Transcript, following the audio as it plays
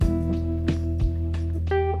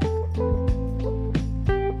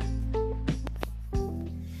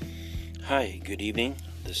Hi, good evening.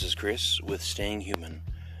 This is Chris with Staying Human,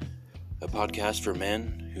 a podcast for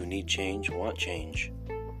men who need change, want change,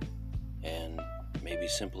 and maybe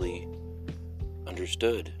simply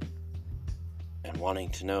understood and wanting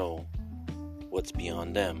to know what's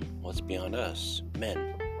beyond them, what's beyond us,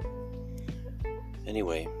 men.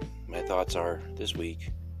 Anyway, my thoughts are this week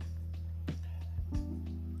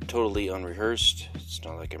totally unrehearsed. It's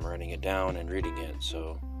not like I'm writing it down and reading it,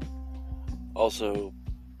 so also,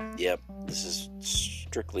 yep, this is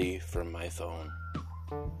strictly from my phone,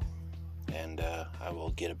 and I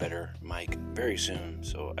will get a better mic very soon,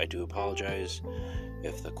 so I do apologize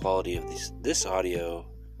if the quality of this audio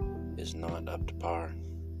is not up to par.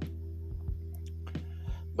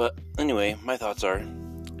 But anyway, my thoughts are,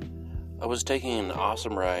 I was taking an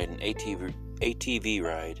awesome ride, an ATV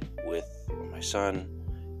ride with my son.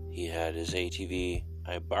 He had his ATV.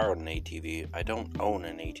 I borrowed an ATV. I don't own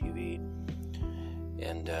an ATV.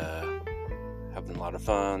 And having a lot of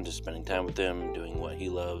fun, just spending time with him, doing what he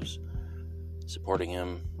loves, supporting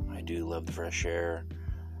him. I do love the fresh air,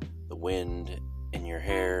 the wind in your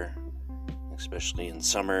hair, especially in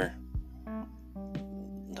summer,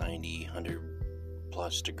 90, 100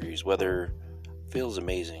 plus degrees weather, feels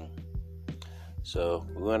amazing. So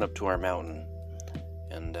we went up to our mountain,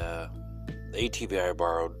 and the ATV I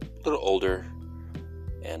borrowed, a little older,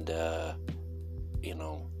 and the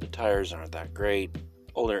tires aren't that great,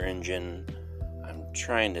 older engine. I'm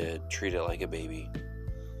trying to treat it like a baby,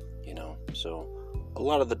 so a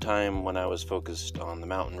lot of the time when I was focused on the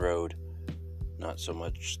mountain road, not so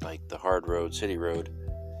much like the hard road, city road,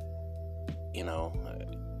 a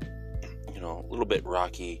little bit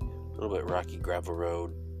rocky gravel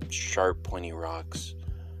road, sharp, pointy rocks,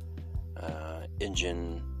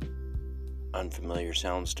 engine unfamiliar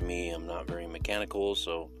sounds to me. I'm not very mechanical,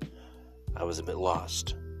 so I was a bit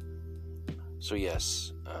lost. So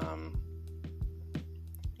yes,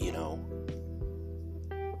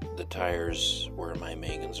 the tires were my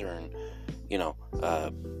main concern.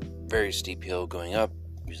 Very steep hill going up,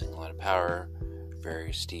 using a lot of power,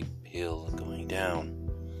 very steep hill going down.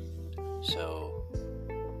 So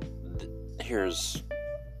here's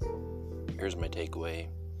my takeaway.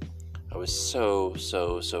 I was so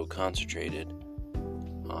concentrated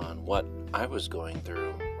on what I was going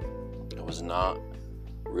through. I was not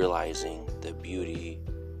realizing the beauty,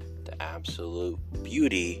 the absolute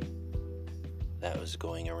beauty that was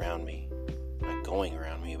going around me. Not going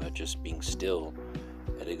around me, but just being still.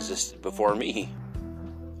 It existed before me.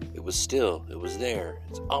 It was still. It was there.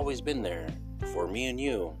 It's always been there. Before me and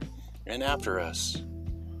you. And after us.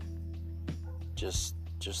 Just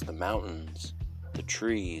the mountains, the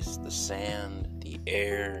trees, the sand, the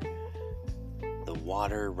air, the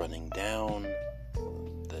water running down,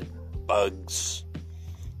 the bugs,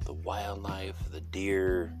 the wildlife, the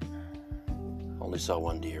deer. Only saw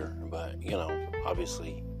one deer, but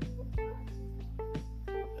obviously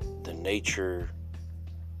the nature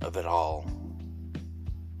of it all,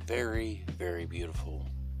 very, very beautiful.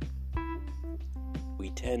 We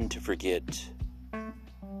tend to forget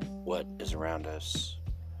what is around us,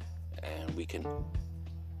 and we can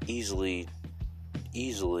easily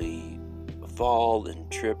fall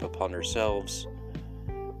and trip upon ourselves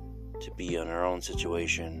to be in our own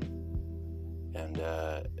situation, and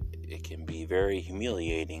it can be very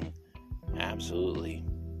humiliating. Absolutely.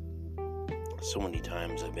 So many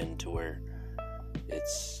times I've been to where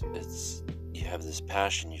it's you have this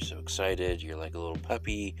passion, you're so excited, you're like a little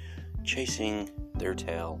puppy chasing their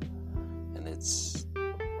tail, and as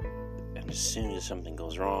soon as something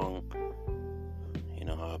goes wrong,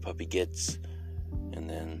 how a puppy gets, and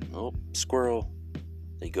then squirrel,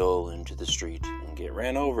 they go into the street and get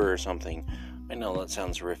ran over or something. I know that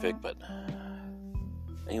sounds horrific, but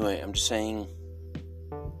anyway, I'm just saying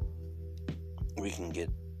we can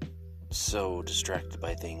get so distracted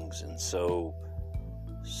by things and so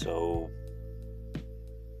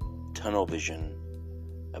tunnel vision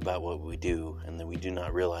about what we do, and then we do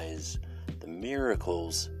not realize the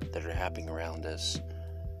miracles that are happening around us.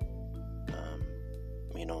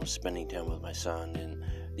 Spending time with my son, and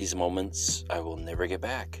these moments I will never get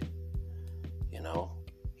back.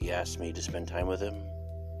 He asked me to spend time with him,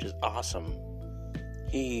 which is awesome.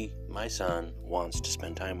 My son, wants to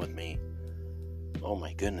spend time with me. Oh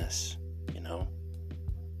my goodness,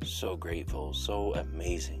 so grateful, so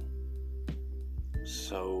amazing,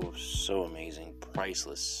 so amazing,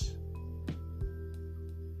 priceless.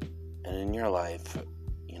 And in your life, I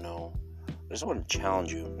just want to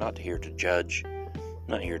challenge you, not here to judge,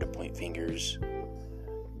 not here to point fingers,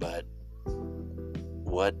 but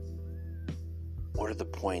what are the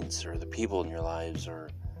points or the people in your lives or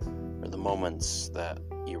the moments that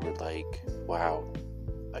you were like, wow,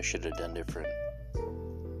 I should have done different.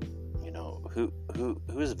 You know, who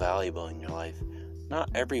is valuable in your life? Not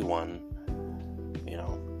everyone,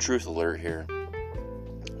 truth alert here.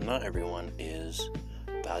 Not everyone is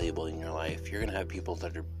valuable in your life. You're going to have people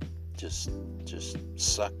that are just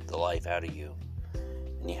suck the life out of you.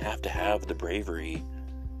 And you have to have the bravery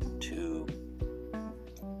to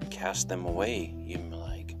cast them away.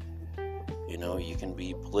 You can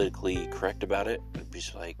be politically correct about it, but be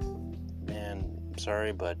like, man, I'm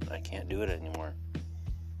sorry, but I can't do it anymore.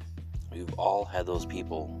 We've all had those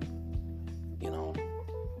people.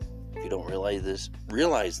 If you don't realize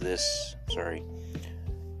this, sorry,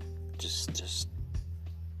 just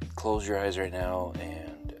close your eyes right now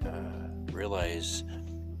and realize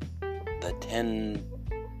the 10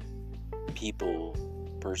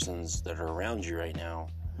 persons that are around you right now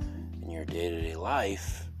in your day-to-day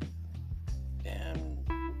life, and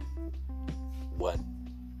what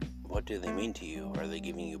do they mean to you? Are they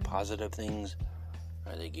giving you positive things?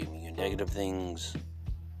 Are they giving you negative things?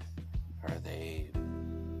 Are they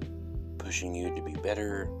pushing you to be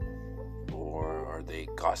better? Or are they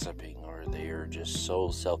gossiping? Or they are just so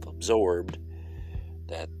self-absorbed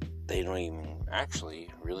that they don't even actually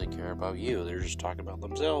really care about you. They're just talking about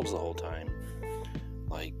themselves the whole time.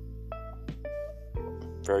 Like,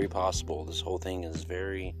 very possible. This whole thing is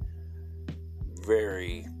very,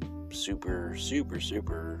 very super, super,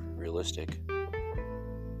 super realistic.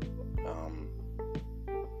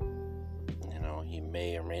 You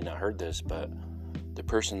may or may not heard this, but the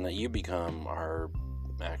person that you become are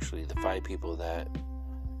actually the 5 people that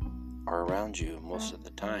are around you most of the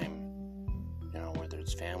time. Whether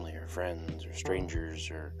it's family or friends or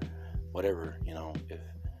strangers or whatever.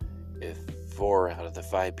 If 4 out of the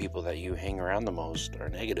 5 people that you hang around the most are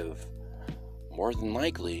negative, more than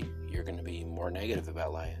likely you're going to be more negative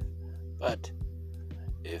about life. But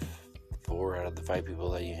if 4 out of the 5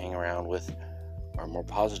 people that you hang around with are more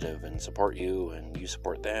positive and support you and you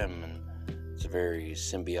support them, and it's a very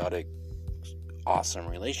symbiotic, awesome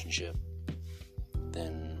relationship,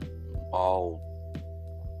 then all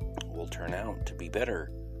will turn out to be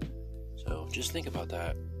better. So just think about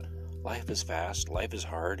that. Life is fast, life is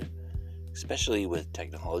hard, especially with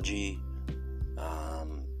technology.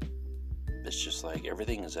 It's just like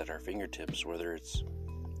everything is at our fingertips, whether it's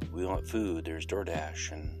we want food, there's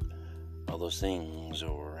DoorDash and all those things,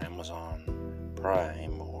 or Amazon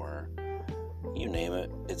Prime, or you name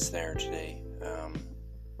it, it's there today.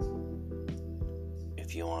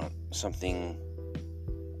 If you want something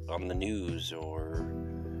on the news, or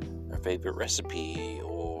a favorite recipe,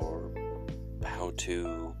 or how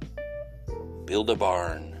to build a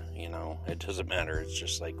barn, it doesn't matter. It's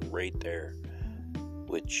just like right there,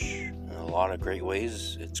 which in a lot of great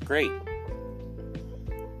ways it's great,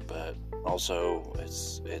 but also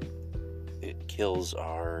it kills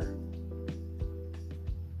our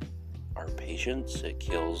patience. It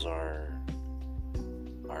kills our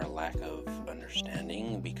lack of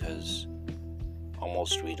understanding, because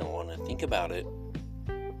almost we don't want to think about it,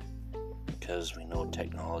 because we know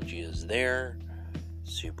technology is there,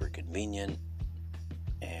 super convenient,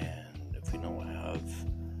 and if we don't have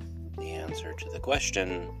the answer to the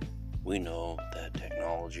question, we know that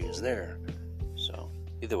technology is there. So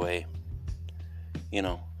either way,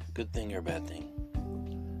 good thing or bad thing.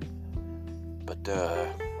 But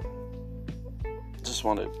just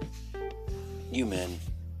wanted you men,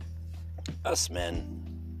 us men,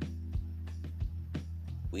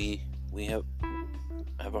 we have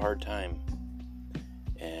a hard time,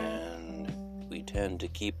 and we tend to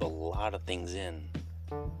keep a lot of things in.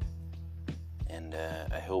 And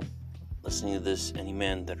I hope listening to this, any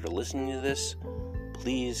men that are listening to this,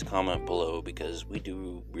 please comment below, because we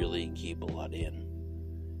do really keep a lot in,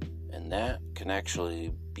 and that can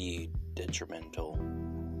actually be detrimental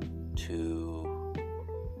to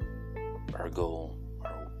our goal,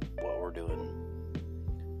 or what we're doing.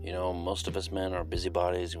 Most of us men are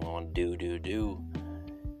busybodies. We want to do.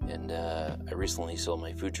 And I recently sold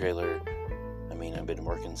my food trailer. I've been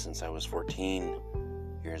working since I was 14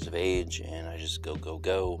 years of age, and I just go.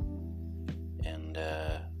 And,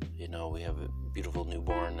 we have a beautiful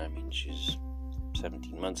newborn. She's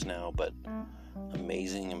 17 months now, but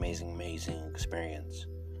amazing experience.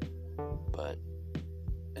 But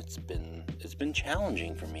it's been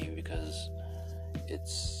challenging for me, because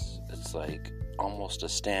it's like almost a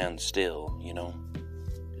standstill,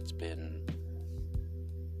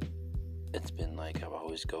 It's been like I've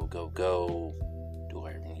always go, do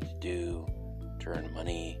whatever I need to do, to earn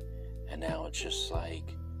money, and now it's just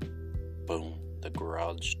like, boom, the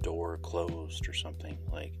garage door closed or something.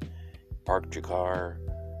 Like, parked your car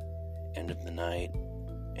end of the night,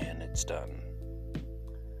 and it's done.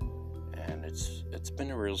 And it's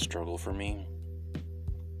been a real struggle for me,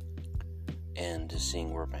 and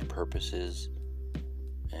seeing where my purpose is.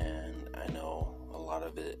 And I know a lot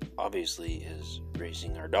of it obviously is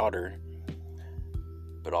raising our daughter,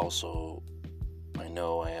 but also I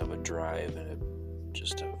know I have a drive and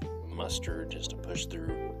just a muster just to push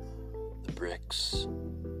through the bricks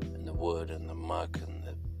and the wood and the muck and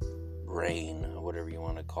the rain, or whatever you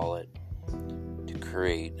want to call it, to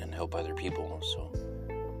create and help other people. So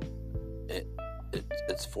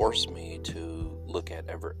it's forced me to look at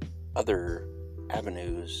other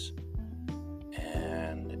avenues,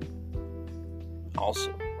 and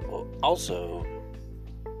also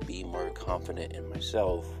be more confident in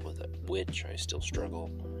myself, with which I still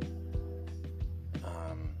struggle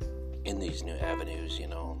in these new avenues.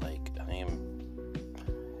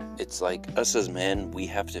 It's like us as men, we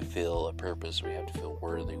have to feel a purpose, we have to feel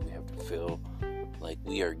worthy, we have to feel like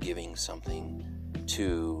we are giving something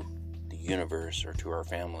to the universe or to our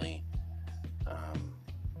family.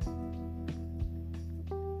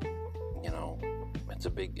 It's a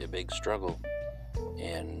big struggle.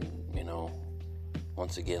 And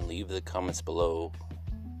once again, leave the comments below,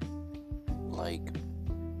 like,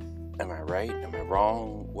 am I right, am I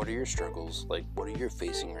wrong, what are your struggles, like, what are you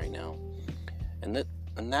facing right now? And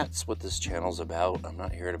that's what this channel's about. I'm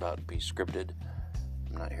not here to be scripted.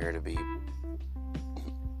 I'm not here to be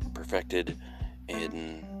perfected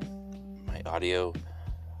in my audio,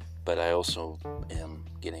 but I also am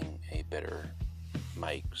getting a better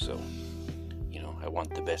mic. So, I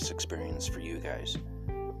want the best experience for you guys,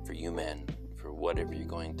 for you men, for whatever you're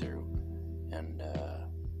going through. And,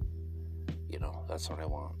 that's what I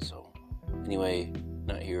want. So, anyway,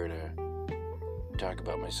 not here to talk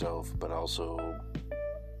about myself, but also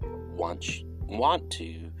want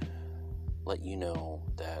to let you know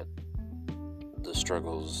that the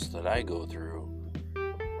struggles that I go through,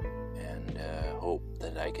 and hope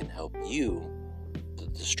that I can help you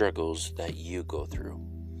the struggles that you go through.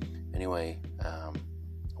 Anyway, I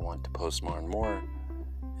want to post more and more,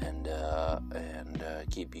 and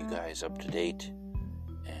keep you guys up to date,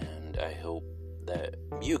 and I hope that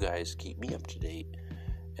you guys keep me up to date,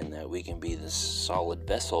 and that we can be this solid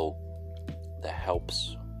vessel that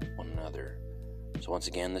helps one another. So once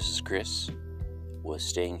again, this is Chris with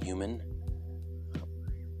Staying Human.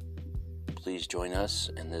 Please join us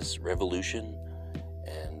in this revolution,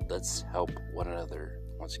 and let's help one another.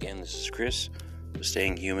 Once again, this is Chris with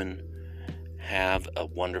Staying Human. Have a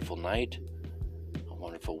wonderful night, a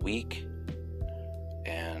wonderful week,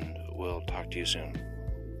 and we'll talk to you soon.